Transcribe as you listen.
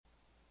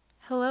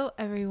Hello,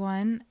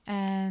 everyone,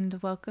 and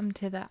welcome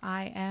to the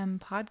I Am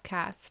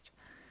podcast.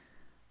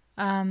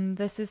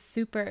 This is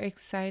super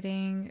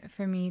exciting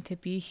for me to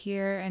be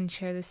here and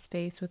share this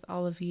space with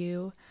all of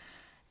you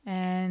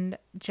and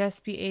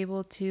just be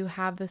able to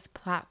have this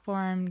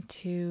platform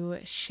to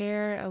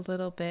share a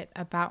little bit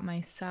about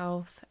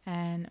myself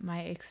and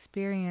my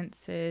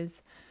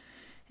experiences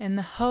in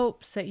the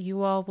hopes that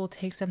you all will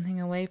take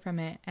something away from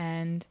it.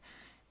 And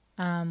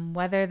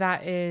whether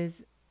that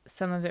is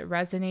some of it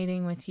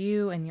resonating with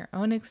you and your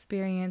own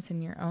experience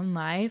in your own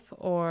life,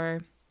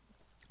 or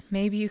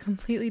maybe you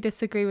completely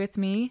disagree with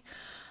me,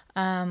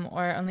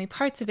 or only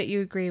parts of it you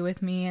agree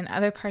with me and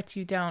other parts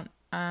you don't.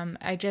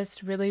 I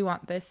just really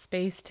want this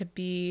space to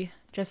be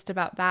just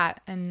about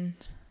that, and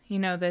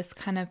this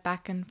kind of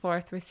back and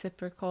forth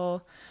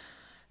reciprocal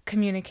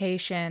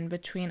communication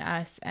between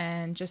us,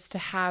 and just to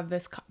have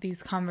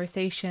these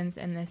conversations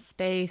in this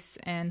space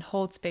and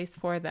hold space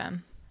for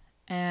them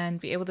and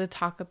be able to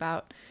talk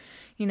about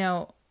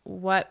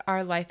what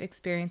our life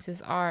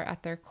experiences are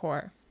at their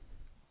core,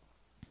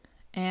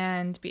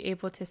 and be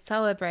able to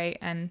celebrate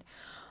and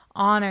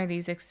honor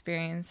these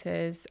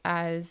experiences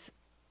as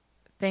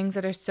things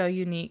that are so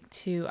unique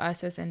to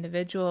us as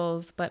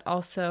individuals, but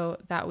also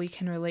that we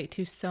can relate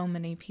to so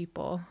many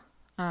people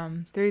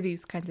through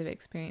these kinds of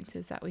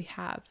experiences that we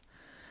have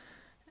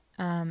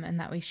and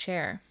that we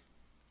share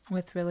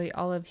with really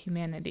all of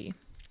humanity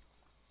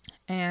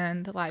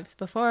and the lives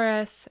before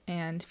us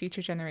and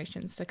future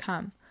generations to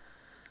come.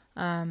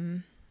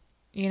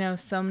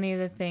 So many of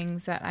the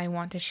things that I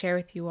want to share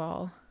with you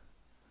all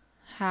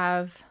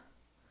have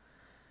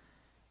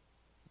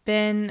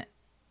been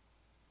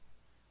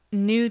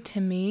new to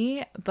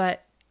me,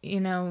 but,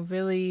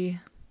 really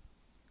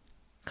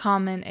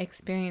common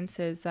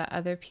experiences that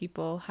other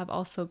people have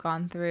also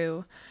gone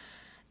through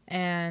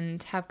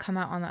and have come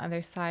out on the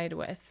other side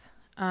with.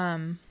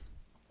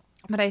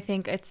 But I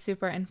think it's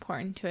super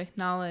important to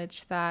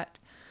acknowledge that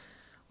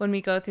when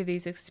we go through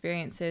these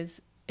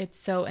experiences, it's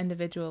so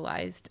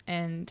individualized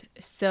and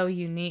so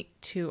unique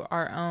to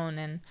our own,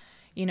 and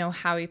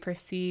how we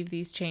perceive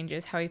these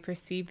changes, how we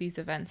perceive these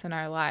events in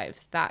our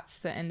lives. That's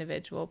the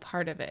individual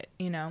part of it,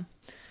 even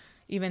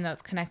though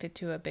it's connected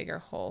to a bigger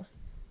whole.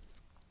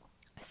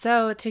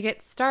 So to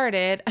get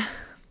started,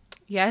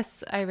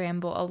 yes, I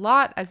ramble a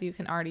lot, as you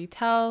can already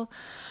tell,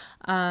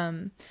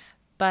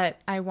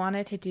 but I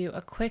wanted to do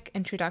a quick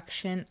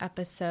introduction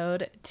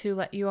episode to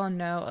let you all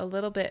know a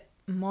little bit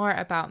more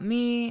about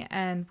me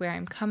and where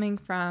I'm coming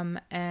from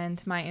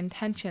and my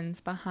intentions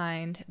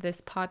behind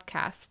this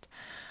podcast.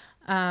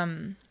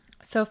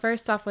 So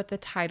first off, with the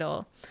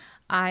title,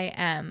 I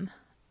Am.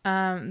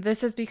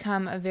 This has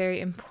become a very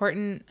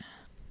important,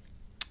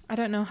 I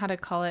don't know how to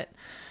call it,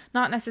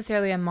 not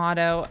necessarily a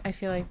motto. I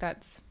feel like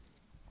that's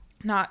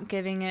not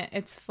giving it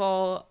its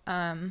full,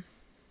 I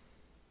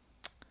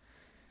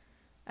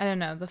don't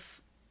know,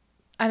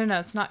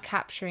 it's not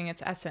capturing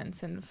its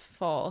essence in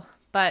full,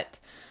 but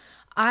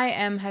I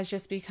am has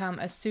just become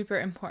a super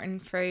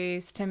important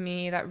phrase to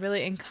me that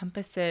really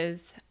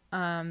encompasses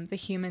the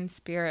human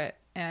spirit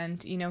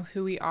and,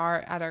 who we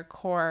are at our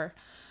core.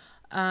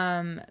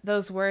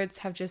 Those words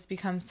have just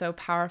become so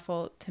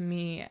powerful to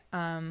me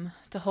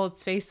to hold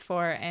space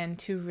for and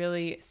to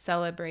really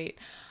celebrate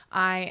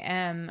I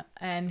am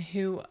and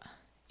who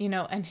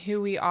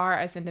we are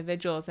as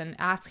individuals, and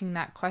asking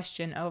that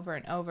question over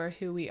and over,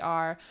 who we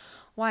are,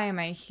 why am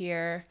I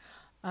here?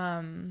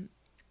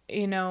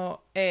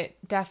 It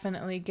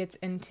definitely gets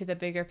into the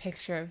bigger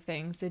picture of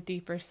things, the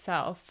deeper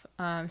self,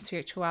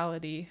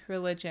 spirituality,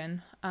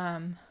 religion,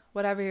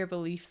 whatever your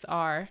beliefs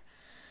are.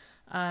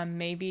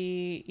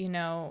 Maybe,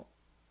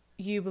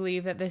 you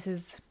believe that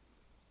this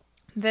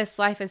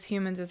life as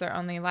humans is our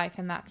only life,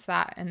 and that's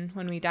that. And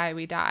when we die,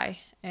 we die.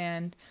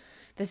 And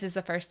this is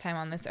the first time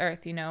on this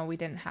earth. We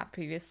didn't have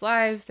previous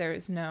lives. There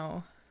was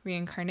no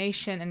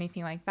reincarnation,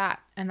 anything like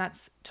that. And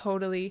that's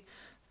totally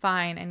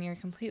fine, and you're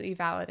completely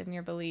valid in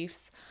your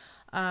beliefs,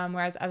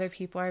 whereas other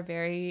people are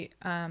very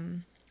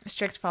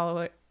strict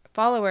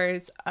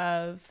followers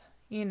of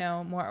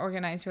more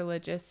organized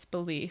religious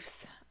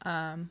beliefs,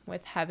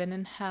 with heaven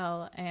and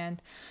hell,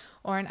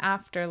 or an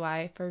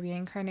afterlife or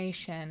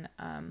reincarnation,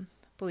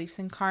 beliefs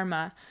in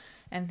karma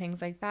and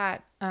things like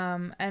that,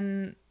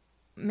 and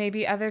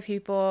maybe other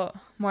people,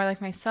 more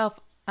like myself,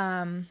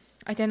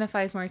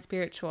 identify as more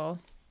spiritual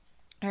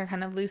or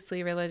kind of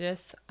loosely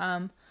religious,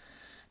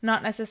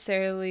 not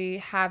necessarily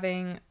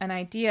having an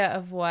idea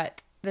of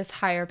what this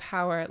higher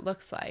power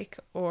looks like,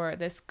 or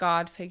this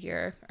God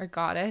figure or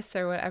goddess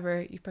or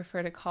whatever you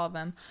prefer to call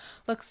them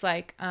looks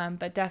like,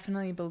 but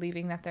definitely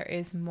believing that there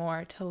is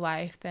more to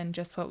life than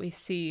just what we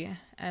see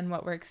and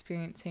what we're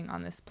experiencing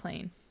on this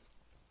plane.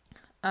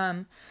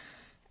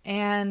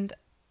 And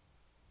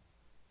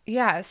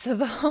yeah, so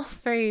the whole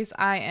phrase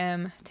I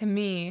am, to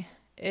me,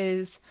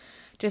 is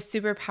just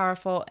super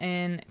powerful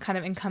in kind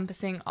of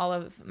encompassing all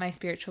of my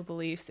spiritual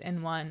beliefs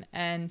in one,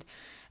 and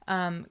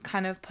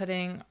kind of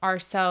putting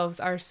ourselves,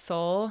 our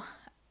soul,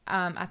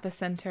 at the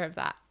center of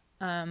that.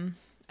 And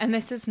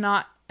this is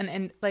not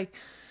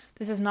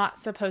this is not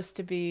supposed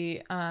to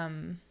be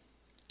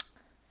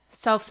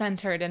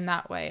self-centered in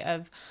that way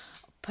of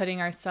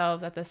putting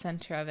ourselves at the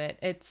center of it.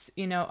 It's,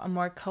 a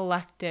more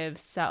collective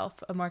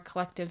self, a more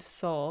collective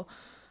soul,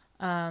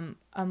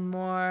 a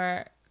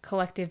more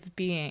collective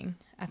being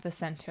at the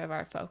center of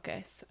our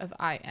focus of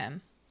I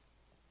am.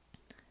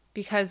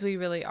 Because we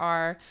really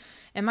are,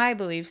 in my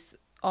beliefs,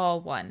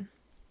 all one,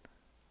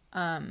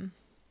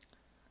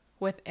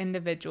 with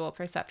individual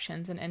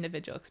perceptions and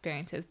individual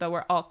experiences, but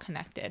we're all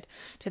connected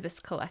to this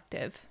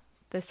collective,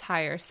 this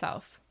higher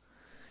self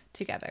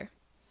together.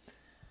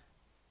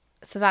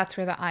 So that's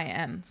where the I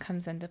am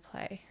comes into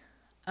play.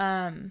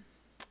 But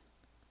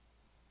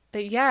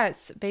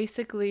yes,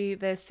 basically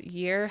this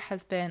year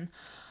has been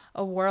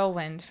a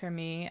whirlwind for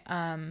me.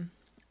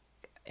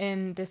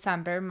 In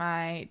December,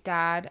 my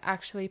dad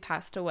actually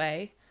passed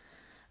away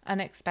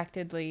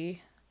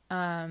unexpectedly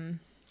in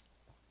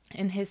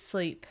his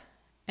sleep.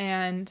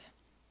 And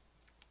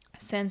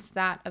since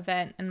that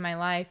event in my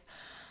life,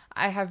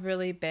 I have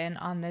really been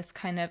on this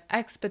kind of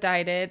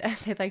expedited,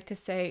 as they like to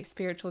say,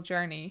 spiritual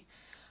journey,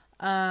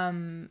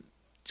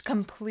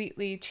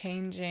 completely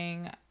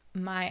changing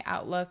my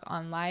outlook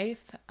on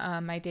life,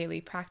 my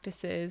daily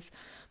practices,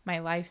 my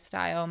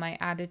lifestyle, my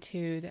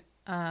attitude,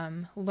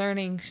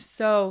 learning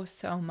so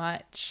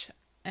much,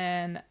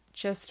 and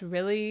just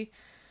really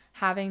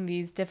having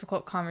these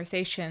difficult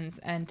conversations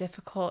and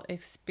difficult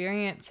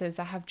experiences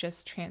that have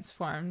just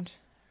transformed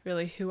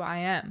really who I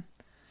am.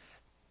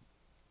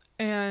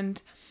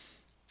 And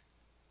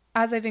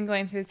as I've been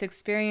going through this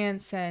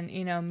experience and,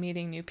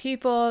 meeting new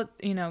people,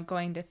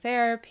 going to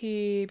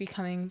therapy,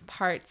 becoming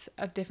parts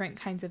of different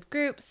kinds of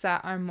groups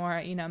that are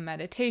more,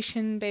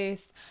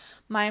 meditation-based,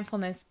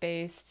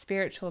 mindfulness-based,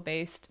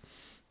 spiritual-based,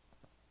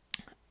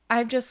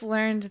 I've just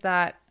learned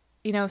that,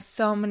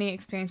 so many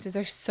experiences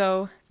are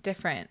so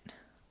different,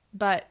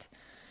 but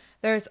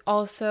there's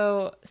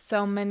also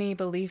so many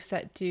beliefs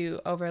that do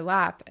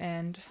overlap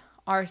and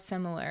are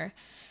similar.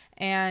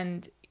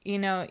 And,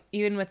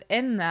 even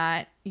within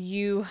that,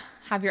 you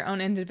have your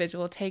own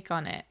individual take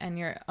on it and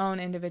your own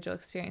individual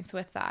experience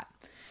with that.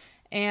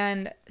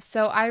 And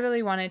so I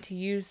really wanted to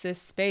use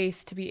this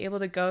space to be able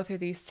to go through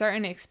these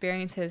certain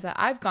experiences that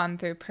I've gone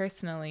through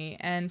personally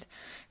and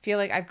feel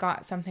like I've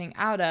got something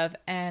out of,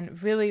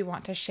 and really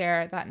want to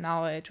share that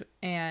knowledge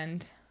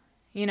and,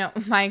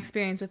 my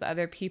experience with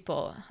other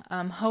people,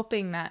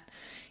 hoping that,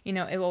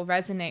 it will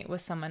resonate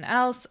with someone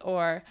else,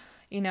 or,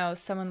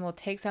 someone will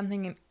take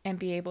something and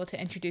be able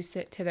to introduce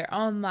it to their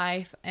own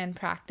life and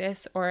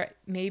practice, or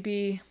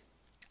maybe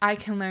I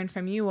can learn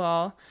from you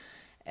all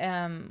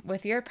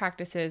with your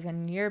practices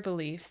and your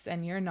beliefs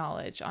and your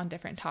knowledge on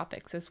different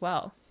topics as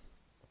well.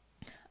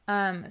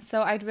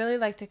 So I'd really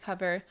like to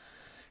cover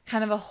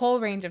kind of a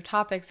whole range of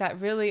topics that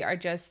really are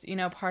just,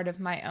 part of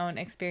my own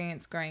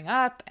experience growing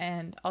up,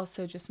 and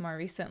also just more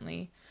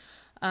recently,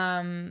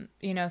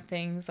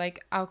 things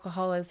like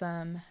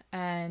alcoholism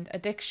and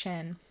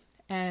addiction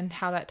and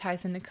how that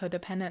ties into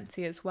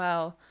codependency as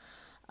well.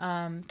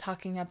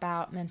 Talking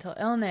about mental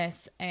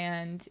illness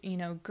and,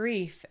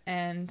 grief,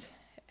 and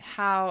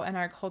how in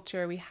our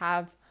culture we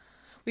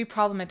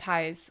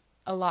problematize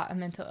a lot of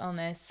mental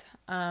illness,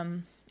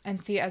 and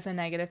see it as a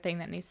negative thing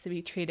that needs to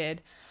be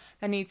treated,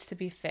 that needs to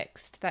be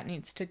fixed, that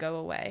needs to go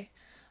away.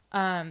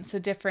 So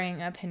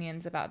differing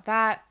opinions about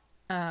that,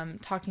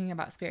 talking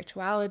about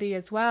spirituality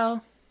as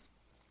well.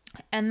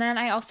 And then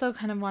I also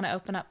kind of want to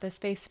open up this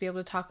space to be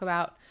able to talk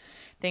about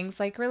things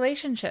like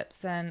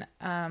relationships and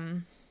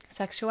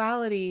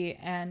sexuality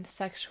and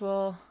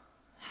sexual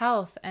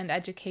health and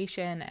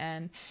education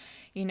and,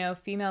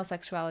 female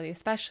sexuality,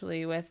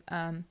 especially with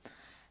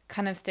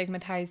kind of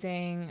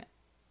stigmatizing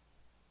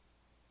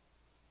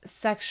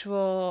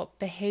sexual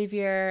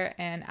behavior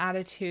and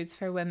attitudes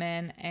for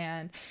women,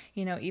 and,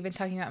 even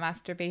talking about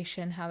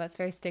masturbation, how that's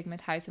very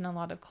stigmatized in a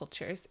lot of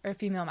cultures, or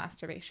female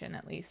masturbation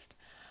at least.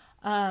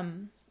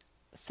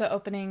 So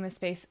opening the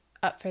space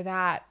up for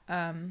that.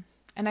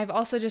 And I've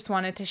also just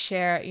wanted to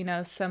share,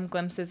 some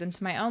glimpses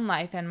into my own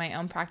life and my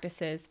own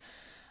practices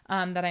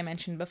that I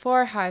mentioned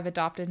before, how I've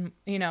adopted,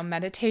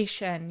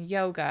 meditation,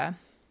 yoga,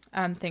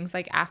 things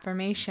like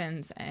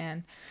affirmations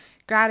and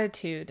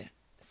gratitude.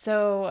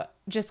 So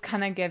just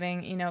kind of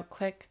giving,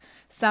 quick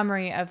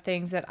summary of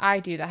things that I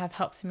do that have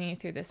helped me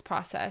through this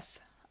process,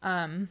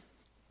 and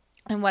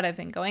what I've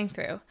been going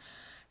through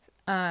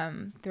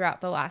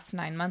throughout the last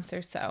 9 months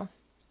or so.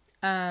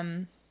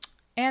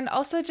 And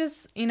also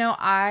just,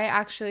 I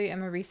actually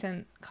am a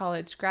recent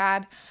college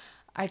grad.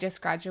 I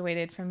just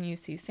graduated from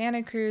UC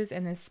Santa Cruz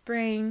in the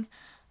spring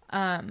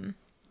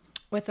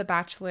with a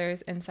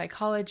bachelor's in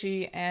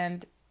psychology,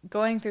 and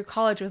going through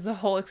college was a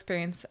whole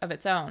experience of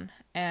its own.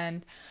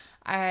 And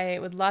I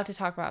would love to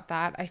talk about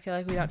that. I feel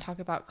like we don't talk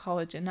about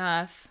college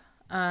enough,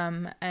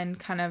 and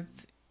kind of,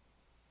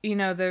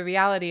 the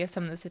reality of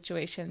some of the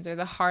situations or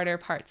the harder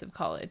parts of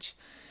college,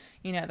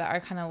 that are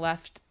kind of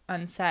left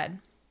unsaid.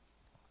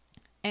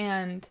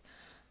 And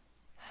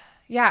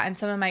yeah, and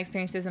some of my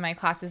experiences in my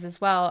classes as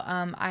well.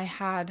 I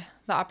had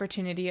the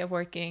opportunity of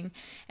working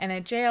in a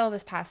jail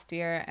this past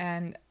year,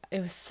 and it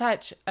was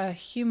such a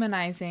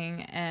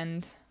humanizing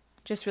and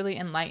just really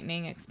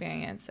enlightening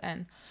experience.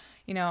 And,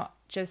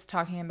 just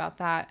talking about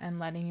that and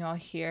letting you all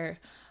hear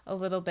a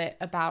little bit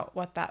about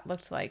what that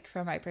looked like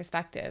from my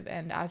perspective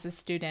and as a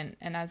student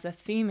and as a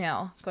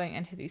female going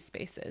into these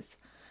spaces.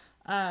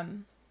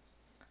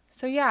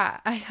 So yeah,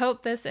 I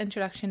hope this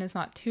introduction is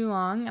not too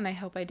long, and I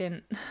hope I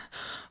didn't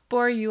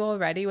bore you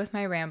already with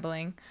my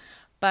rambling,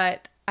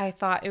 but I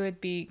thought it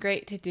would be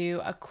great to do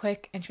a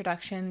quick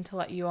introduction to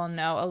let you all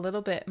know a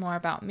little bit more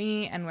about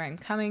me and where I'm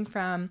coming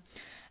from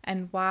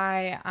and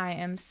why I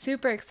am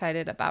super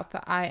excited about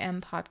the I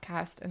Am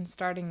podcast and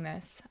starting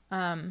this.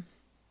 I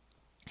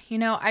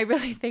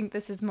really think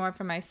this is more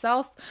for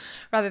myself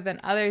rather than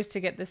others to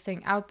get this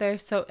thing out there.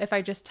 So if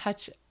I just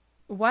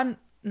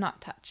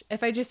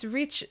if I just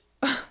reach,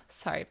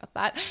 sorry about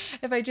that.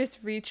 If I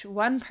just reach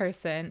one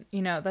person,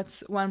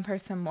 that's one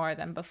person more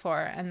than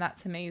before, and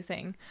that's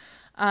amazing.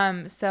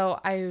 So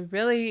I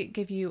really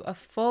give you a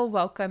full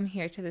welcome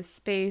here to this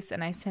space,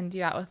 and I send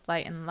you out with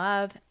light and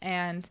love.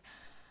 And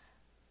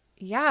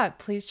yeah,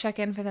 please check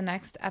in for the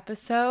next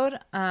episode.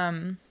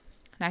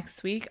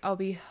 Next week, I'll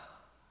be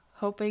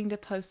hoping to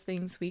post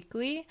things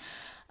weekly.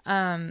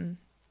 And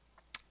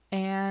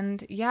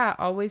yeah,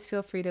 always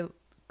feel free to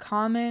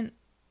comment,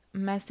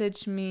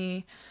 message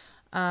me,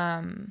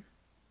 or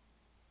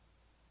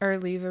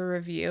leave a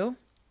review.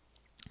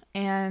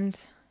 And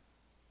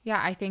yeah,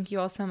 I thank you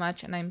all so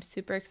much, and I'm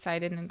super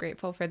excited and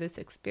grateful for this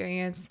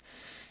experience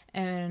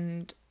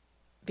and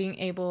being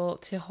able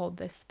to hold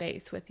this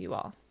space with you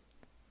all.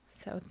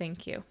 So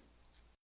thank you.